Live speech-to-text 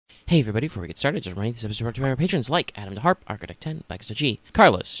Hey everybody, before we get started, just reminding this episode brought to our patrons like Adam the Harp, Architect 10, Baxter G,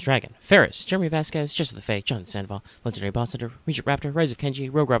 Carlos, Dragon, Ferris, Jeremy Vasquez, Jessica the Fae, Jonathan Sandoval, Legendary Boss Hunter, Regent Raptor, Rise of Kenji,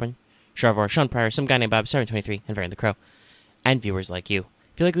 Rogue Robin, Sharvor, Sean Pryor, some guy named Bob, 723, and Varian the Crow, and viewers like you.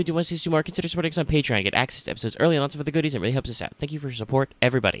 If you like what we do, want to see us do more, consider supporting us on Patreon to get access to episodes early and lots of other goodies. It really helps us out. Thank you for your support,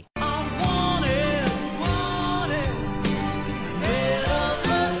 everybody.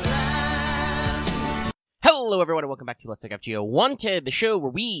 Hello everyone and welcome back to Let's Talk FGO Wanted, the show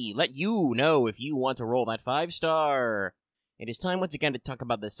where we let you know if you want to roll that 5-star. It is time once again to talk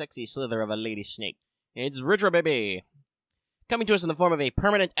about the sexy slither of a lady snake. It's Vritra, baby. Coming to us in the form of a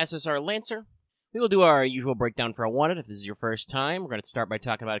permanent SSR Lancer. We will do our usual breakdown for a Wanted if this is your first time. We're going to start by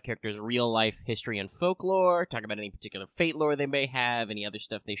talking about a character's real life history and folklore, talk about any particular fate lore they may have, any other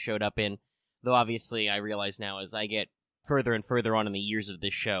stuff they showed up in. Though obviously I realize now as I get further and further on in the years of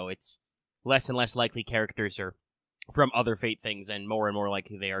this show, it's less and less likely characters are from other Fate things, and more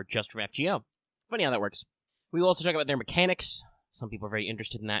likely they are just from FGO. Funny how that works. We will also talk about their mechanics. Some people are very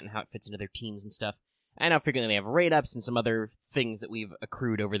interested in that and how it fits into their teams and stuff. And how frequently they have raid-ups and some other things that we've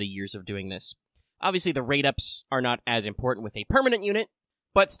accrued over the years of doing this. Obviously, the raid-ups are not as important with a permanent unit,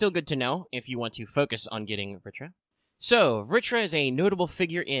 but still good to know if you want to focus on getting Vritra. So, Vritra is a notable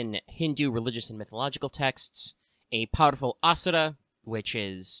figure in Hindu religious and mythological texts, a powerful asura, which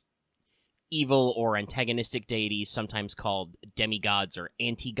is evil or antagonistic deities, sometimes called demigods or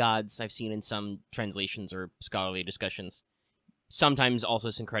anti-gods, I've seen in some translations or scholarly discussions. Sometimes also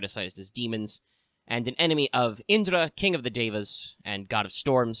syncretized as demons, and an enemy of Indra, king of the Devas, and god of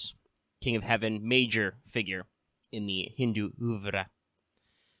storms, king of heaven, major figure in the Hindu oeuvre.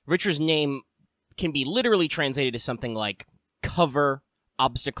 Vritra's name can be literally translated as something like cover,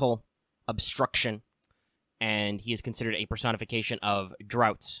 obstacle, obstruction, and he is considered a personification of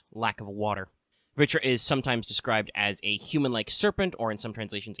droughts, lack of water. Vritra is sometimes described as a human-like serpent, or in some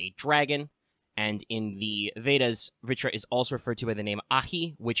translations, a dragon, and in the Vedas, Vritra is also referred to by the name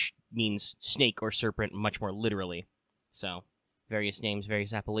Ahi, which means snake or serpent much more literally. So, various names,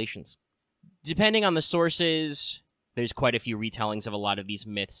 various appellations. Depending on the sources, there's quite a few retellings of a lot of these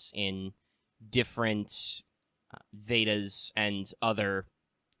myths in different Vedas and other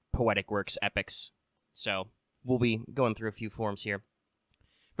poetic works, epics. So, we'll be going through a few forms here.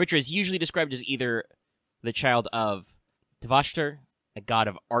 Vritra is usually described as either the child of Tvashtar, a god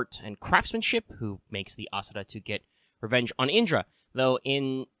of art and craftsmanship, who makes the asura to get revenge on Indra. Though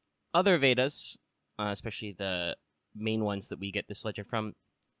in other Vedas, especially the main ones that we get this legend from,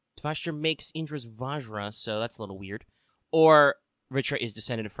 Tvashtar makes Indra's Vajra, so that's a little weird. Or Vritra is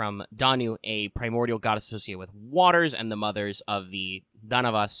descended from Danu, a primordial goddess associated with waters, and the mothers of the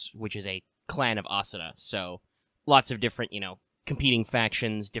Danavas, which is a clan of asura, so lots of different, competing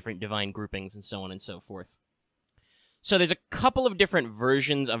factions, different divine groupings, and so on and so forth. So there's a couple of different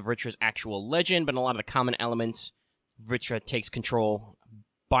versions of Vritra's actual legend, but in a lot of the common elements, Vritra takes control,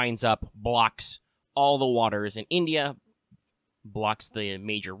 binds up, blocks all the waters in India, blocks the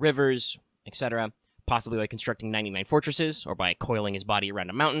major rivers, etc., possibly by constructing 99 fortresses, or by coiling his body around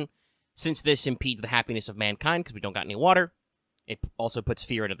a mountain. Since this impedes the happiness of mankind, because we don't got any water, it also puts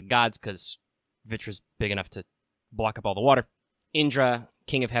fear into the gods, because Vritra's big enough to block up all the water. Indra,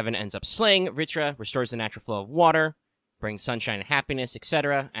 king of heaven, ends up slaying Vritra, restores the natural flow of water, brings sunshine and happiness,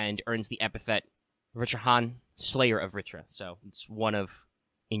 etc., and earns the epithet Vritrahan, Slayer of Vritra. So it's one of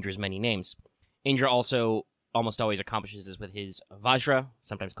Indra's many names. Indra also almost always accomplishes this with his Vajra,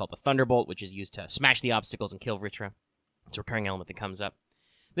 sometimes called the Thunderbolt, which is used to smash the obstacles and kill Vritra. It's a recurring element that comes up.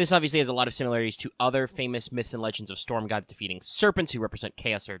 This obviously has a lot of similarities to other famous myths and legends of storm gods defeating serpents who represent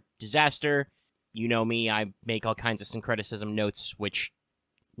chaos or disaster. You know me, I make all kinds of syncretism notes, which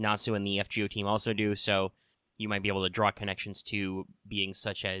Nasu and the FGO team also do, so you might be able to draw connections to beings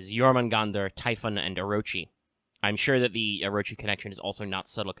such as Jormungandr, Typhon, and Orochi. I'm sure that the Orochi connection is also not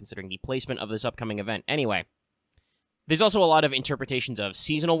subtle considering the placement of this upcoming event. Anyway, there's also a lot of interpretations of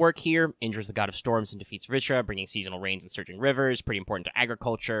seasonal work here. Indra's the god of storms and defeats Vritra, bringing seasonal rains and surging rivers, pretty important to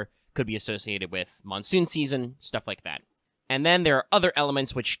agriculture, could be associated with monsoon season, stuff like that. And then there are other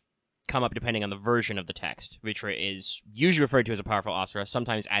elements which come up depending on the version of the text. Vritra is usually referred to as a powerful asura,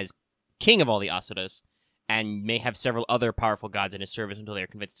 sometimes as king of all the asuras, and may have several other powerful gods in his service until they are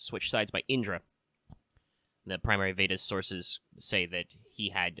convinced to switch sides by Indra. The primary Vedas sources say that he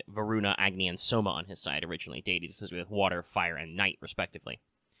had Varuna, Agni, and Soma on his side originally, deities associated with water, fire, and night, respectively.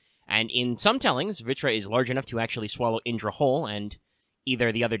 And in some tellings, Vritra is large enough to actually swallow Indra whole, and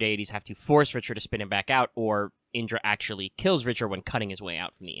either the other deities have to force Vritra to spit him back out, or Indra actually kills Vritra when cutting his way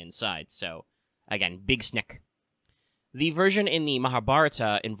out from the inside. So, again, big snake. The version in the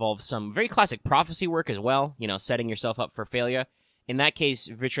Mahabharata involves some very classic prophecy work as well, setting yourself up for failure. In that case,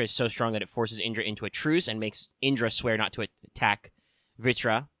 Vritra is so strong that it forces Indra into a truce and makes Indra swear not to attack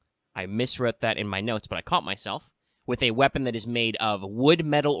Vritra. I miswrote that in my notes, but I caught myself. With a weapon that is made of wood,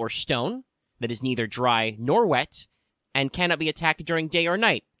 metal, or stone, that is neither dry nor wet, and cannot be attacked during day or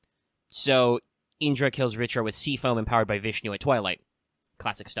night. So, Indra kills Vritra with sea foam empowered by Vishnu at twilight.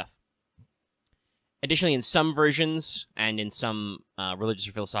 Classic stuff. Additionally, in some versions, and in some religious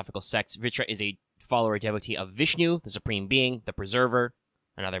or philosophical sects, Vritra is a follower devotee of Vishnu, the supreme being, the preserver,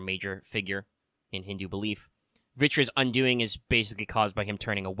 another major figure in Hindu belief. Vritra's undoing is basically caused by him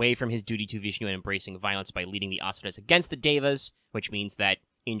turning away from his duty to Vishnu and embracing violence by leading the Asuras against the Devas, which means that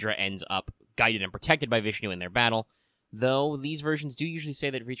Indra ends up guided and protected by Vishnu in their battle, though these versions do usually say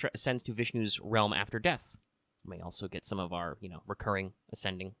that Vritra ascends to Vishnu's realm after death. We may also get some of our, recurring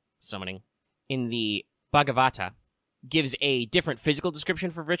ascending, summoning. In the Bhagavata, gives a different physical description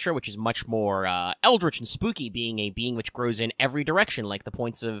for Vritra, which is much more eldritch and spooky, being a being which grows in every direction, like the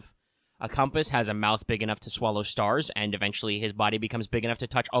points of a compass, has a mouth big enough to swallow stars, and eventually his body becomes big enough to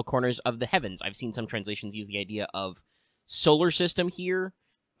touch all corners of the heavens. I've seen some translations use the idea of solar system here,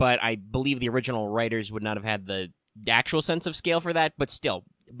 but I believe the original writers would not have had the actual sense of scale for that, but still,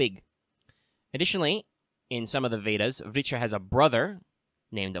 big. Additionally, in some of the Vedas, Vritra has a brother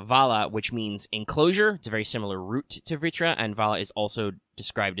named Vala, which means enclosure. It's a very similar root to Vritra, and Vala is also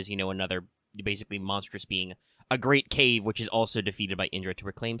described as, another basically monstrous being. A great cave, which is also defeated by Indra to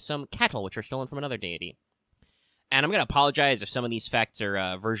reclaim some cattle, which are stolen from another deity. And I'm going to apologize if some of these facts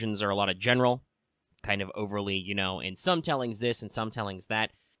or versions are a lot of general, kind of overly, in some tellings this and some tellings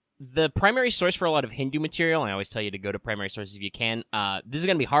that. The primary source for a lot of Hindu material, and I always tell you to go to primary sources if you can, this is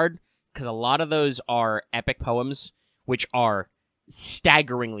going to be hard, because a lot of those are epic poems, which are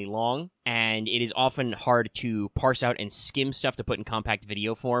staggeringly long, and it is often hard to parse out and skim stuff to put in compact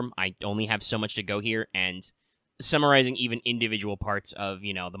video form. I only have so much to go here, and summarizing even individual parts of,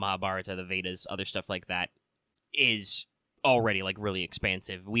 the Mahabharata, the Vedas, other stuff like that, is already, really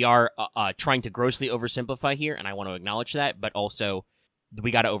expansive. We are trying to grossly oversimplify here, and I want to acknowledge that, but also,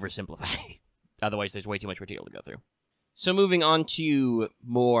 we gotta oversimplify. Otherwise, there's way too much material to go through. So moving on to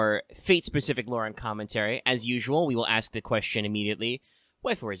more Fate-specific lore and commentary, as usual, we will ask the question immediately,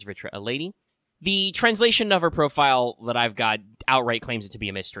 wherefore is Vritra a lady? The translation of her profile that I've got outright claims it to be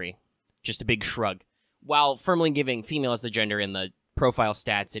a mystery. Just a big shrug. While firmly giving female as the gender in the profile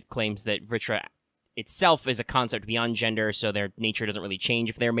stats, it claims that Vritra itself is a concept beyond gender, so their nature doesn't really change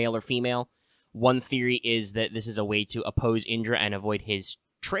if they're male or female. One theory is that this is a way to oppose Indra and avoid his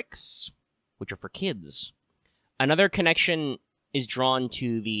tricks, which are for kids. Another connection is drawn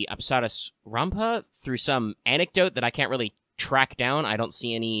to the Apsaras Rampa through some anecdote that I can't really track down. I don't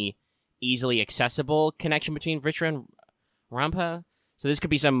see any easily accessible connection between Vritra and Rampa. So this could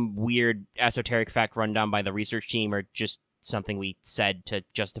be some weird esoteric fact run down by the research team, or just something we said to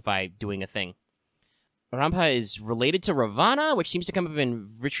justify doing a thing. Rampa is related to Ravana, which seems to come up in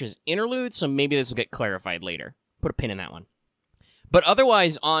Vritra's interlude, so maybe this will get clarified later. Put a pin in that one. But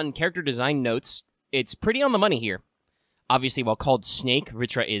otherwise, on character design notes, it's pretty on the money here. Obviously, while called Snake,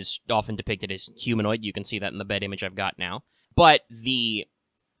 Vritra is often depicted as humanoid. You can see that in the bed image I've got now. But the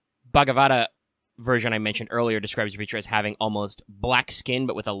Bhagavata version I mentioned earlier describes Vritra as having almost black skin,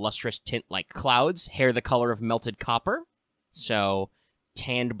 but with a lustrous tint like clouds, hair the color of melted copper. So,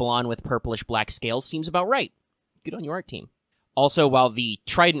 tanned blonde with purplish black scales seems about right. Good on your art team. Also, while the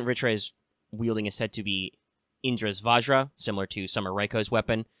trident Vritra is wielding is said to be Indra's Vajra, similar to Summer Raiko's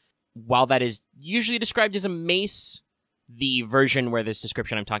weapon, while that is usually described as a mace, the version where this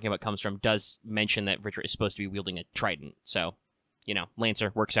description I'm talking about comes from does mention that Vritra is supposed to be wielding a trident. So,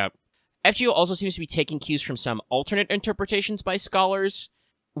 Lancer works out. FGO also seems to be taking cues from some alternate interpretations by scholars,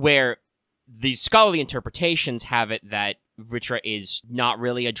 where the scholarly interpretations have it that Vritra is not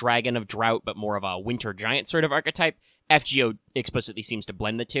really a dragon of drought, but more of a winter giant sort of archetype. FGO explicitly seems to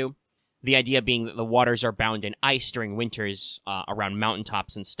blend the two. The idea being that the waters are bound in ice during winters around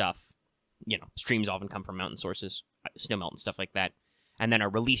mountaintops and stuff. Streams often come from mountain sources, snowmelt and stuff like that, and then are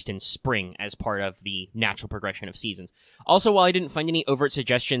released in spring as part of the natural progression of seasons. Also, while I didn't find any overt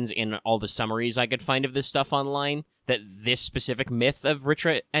suggestions in all the summaries I could find of this stuff online, that this specific myth of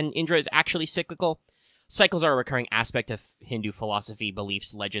Vritra and Indra is actually cyclical, cycles are a recurring aspect of Hindu philosophy,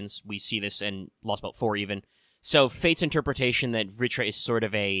 beliefs, legends. We see this in Lost Belt 4 even. So Fate's interpretation that Vritra is sort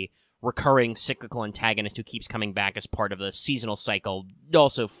of a recurring cyclical antagonist who keeps coming back as part of the seasonal cycle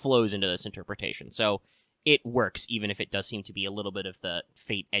also flows into this interpretation. So it works, even if it does seem to be a little bit of the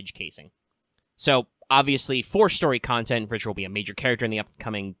Fate edge casing. So, obviously, for story content, Vritra will be a major character in the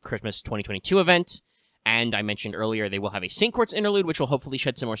upcoming Christmas 2022 event, and I mentioned earlier they will have a Cinque Quartz interlude, which will hopefully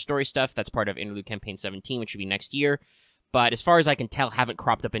shed some more story stuff. That's part of Interlude Campaign 17, which should be next year. but as far as I can tell, haven't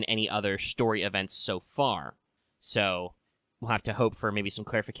cropped up in any other story events so far. So we'll have to hope for maybe some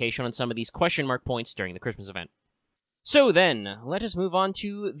clarification on some of these question mark points during the Christmas event. So then, let us move on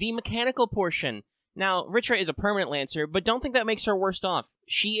to the mechanical portion. Now, Vritra is a permanent Lancer, but don't think that makes her worse off.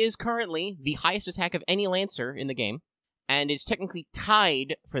 She is currently the highest attack of any Lancer in the game, and is technically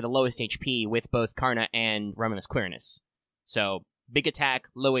tied for the lowest HP with both Karna and Reminus Quirinus. So, big attack,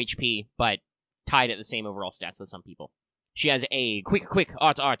 low HP, but tied at the same overall stats with some people. She has a quick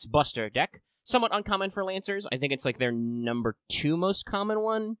arts buster deck, somewhat uncommon for Lancers. I think it's like their number 2 most common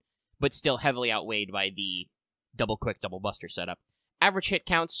one, but still heavily outweighed by the double quick, double buster setup. Average hit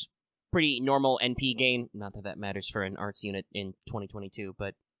counts, pretty normal NP gain. Not that that matters for an arts unit in 2022,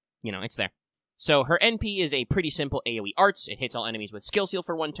 but, you know, it's there. So her NP is a pretty simple AoE arts. It hits all enemies with skill seal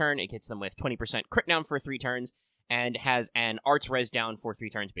for 1 turn. It hits them with 20% crit down for 3 turns, and has an arts res down for 3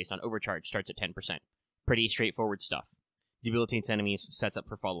 turns based on overcharge. Starts at 10%. Pretty straightforward stuff. Debilitates enemies, sets up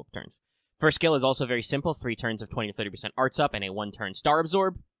for follow-up turns. First skill is also very simple. 3 turns of 20 to 30% arts up, and a 1-turn star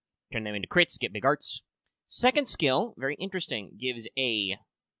absorb. Turn them into crits, get big arts. Second skill, very interesting, gives a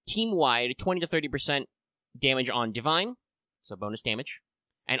team-wide 20 to 30% damage on divine, so bonus damage,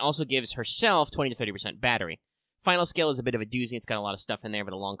 and also gives herself 20 to 30% battery. Final skill is a bit of a doozy. It's got a lot of stuff in there,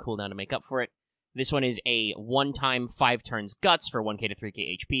 but a long cooldown to make up for it. This one is a 1-time 5 turns guts for 1k to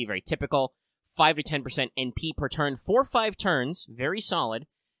 3k HP, very typical. 5 to 10% NP per turn for 5 turns, very solid,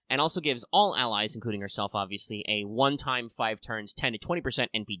 and also gives all allies, including herself obviously, a 1-time 5 turns 10 to 20%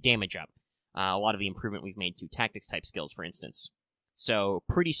 NP damage up. A lot of the improvement we've made to tactics type skills, for instance. So,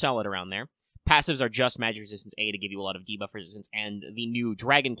 pretty solid around there. Passives are just magic resistance A to give you a lot of debuff resistance, and the new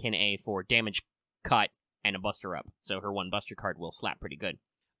Dragonkin A for damage cut and a buster up. So her 1 buster card will slap pretty good.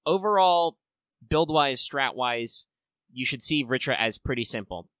 Overall, build-wise, strat-wise, you should see Vritra as pretty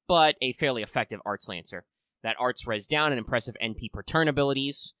simple, but a fairly effective Arts Lancer. That Arts res down and impressive NP per turn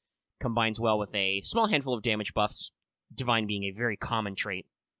abilities, combines well with a small handful of damage buffs, Divine being a very common trait,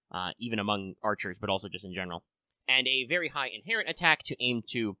 even among archers, but also just in general. And a very high inherent attack to aim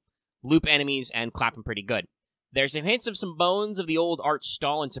to loop enemies and clap them pretty good. There's some hints of some bones of the old Arch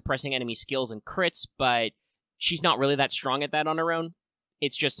stall and suppressing enemy skills and crits, but she's not really that strong at that on her own.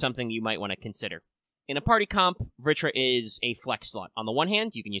 It's just something you might want to consider. In a party comp, Vritra is a flex slot. On the one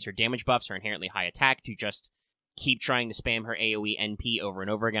hand, you can use her damage buffs or inherently high attack to just keep trying to spam her AoE NP over and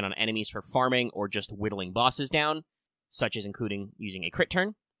over again on enemies for farming or just whittling bosses down, such as including using a crit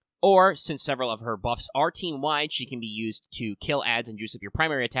turn. Or, since several of her buffs are team-wide, she can be used to kill adds and juice up your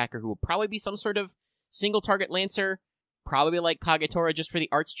primary attacker, who will probably be some sort of single-target Lancer, probably like Kagetora just for the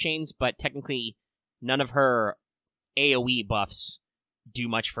arts chains, but technically none of her AoE buffs do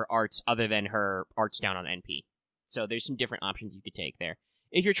much for arts other than her arts down on NP. So there's some different options you could take there.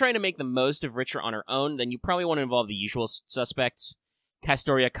 If you're trying to make the most of Vritra on her own, then you probably want to involve the usual suspects.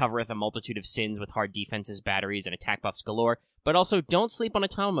 Castoria covereth a multitude of sins with hard defenses, batteries, and attack buffs galore, but also don't sleep on a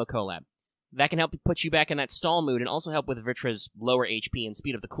Tamamo collab. That can help put you back in that stall mood and also help with Vritra's lower HP and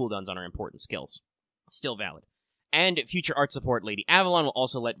speed of the cooldowns on her important skills. Still valid. And future art support Lady Avalon will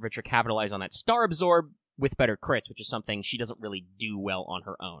also let Vritra capitalize on that Star Absorb with better crits, which is something she doesn't really do well on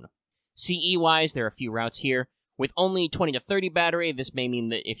her own. CE-wise, there are a few routes here. With only 20 to 30 battery, this may mean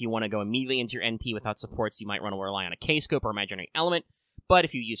that if you want to go immediately into your NP without supports, you might want to rely on a K-Scope or Imaginary Element. But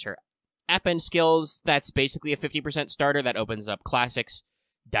if you use her Append skills, that's basically a 50% starter. That opens up Classics,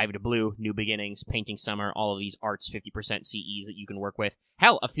 Dive into Blue, New Beginnings, Painting Summer, all of these arts 50% CEs that you can work with.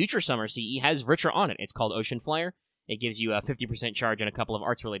 Hell, a future Summer CE has Vritra on it. It's called Ocean Flyer. It gives you a 50% charge and a couple of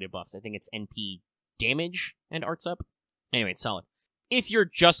arts-related buffs. I think it's NP damage and arts up. Anyway, it's solid. If you're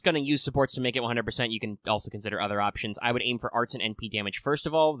just going to use supports to make it 100%, you can also consider other options. I would aim for arts and NP damage first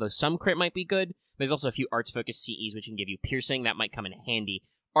of all, though some crit might be good. There's also a few arts-focused CEs which can give you piercing. That might come in handy.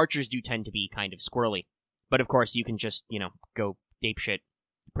 Archers do tend to be kind of squirrely. But of course, you can just, go apeshit.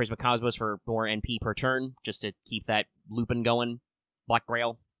 Prismacosmos for more NP per turn, just to keep that looping going. Black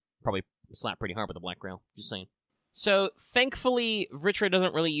Grail. Probably slap pretty hard with the Black Grail. Just saying. So, thankfully, Vritra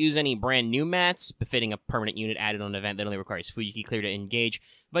doesn't really use any brand new mats, befitting a permanent unit added on an event that only requires Fuyuki Clear to engage,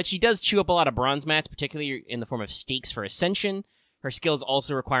 but she does chew up a lot of bronze mats, particularly in the form of stakes for Ascension. Her skills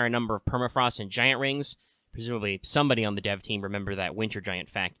also require a number of permafrost and giant rings. Presumably, somebody on the dev team remember that Winter Giant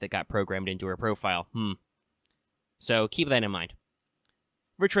fact that got programmed into her profile. So, keep that in mind.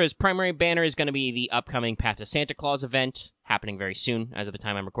 Vritra's primary banner is going to be the upcoming Path to Santa Claus event, happening very soon, as of the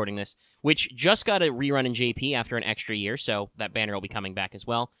time I'm recording this, which just got a rerun in JP after an extra year, so that banner will be coming back as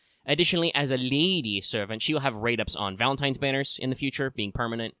well. Additionally, as a lady servant, she will have raid-ups on Valentine's banners in the future, being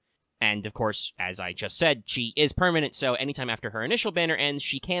permanent. And, of course, as I just said, she is permanent, so anytime after her initial banner ends,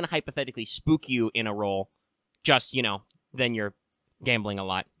 she can hypothetically spook you in a role. Just, then you're gambling a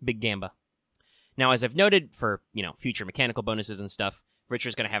lot. Big gamba. Now, as I've noted, for, future mechanical bonuses and stuff,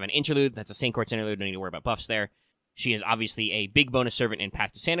 Vritra's going to have an interlude. That's a St. Court's interlude. Don't need to worry about buffs there. She is obviously a big bonus servant in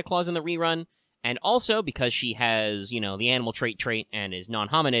Path to Santa Claus in the rerun. And also, because she has, the animal trait and is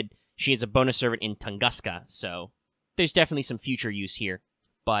non-hominid, she is a bonus servant in Tunguska. So there's definitely some future use here.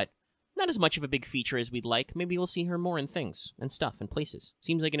 But not as much of a big feature as we'd like. Maybe we'll see her more in things and stuff and places.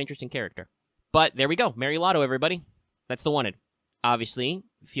 Seems like an interesting character. But there we go. Merry Lotto, everybody. That's the wanted. Obviously,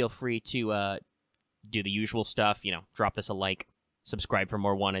 feel free to do the usual stuff. Drop this a like, subscribe for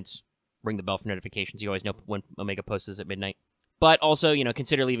more wanteds, ring the bell for notifications. You always know when Omega posts at midnight. But also,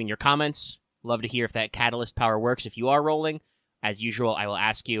 consider leaving your comments. Love to hear if that catalyst power works. If you are rolling, as usual, I will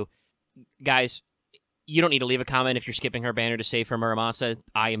ask you, guys, you don't need to leave a comment if you're skipping her banner to save for Muramasa.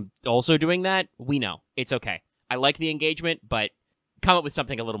 I am also doing that. We know. It's okay. I like the engagement, but come up with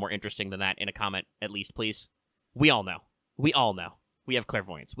something a little more interesting than that in a comment, at least, please. We all know. We all know. We have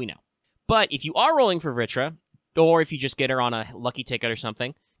clairvoyance. We know. But if you are rolling for Vritra, or if you just get her on a lucky ticket or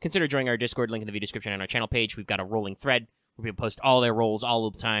something, consider joining our Discord, link in the video description on our channel page. We've got a rolling thread where people post all their rolls all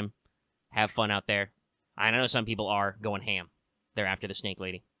the time. Have fun out there. I know some people are going ham. They're after the Snake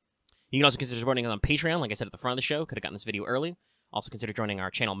Lady. You can also consider supporting us on Patreon, like I said at the front of the show. Could have gotten this video early. Also consider joining our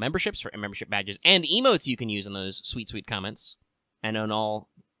channel memberships for membership badges and emotes you can use in those sweet, sweet comments. And on all,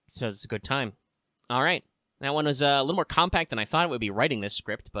 so it's a good time. All right. That one was a little more compact than I thought it would be writing this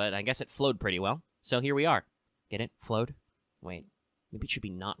script, but I guess it flowed pretty well. So here we are. Get it? Flowed? Wait. Maybe it should be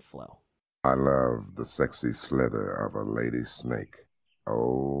not flow. I love the sexy slither of a lady snake.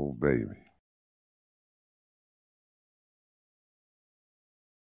 Oh, baby.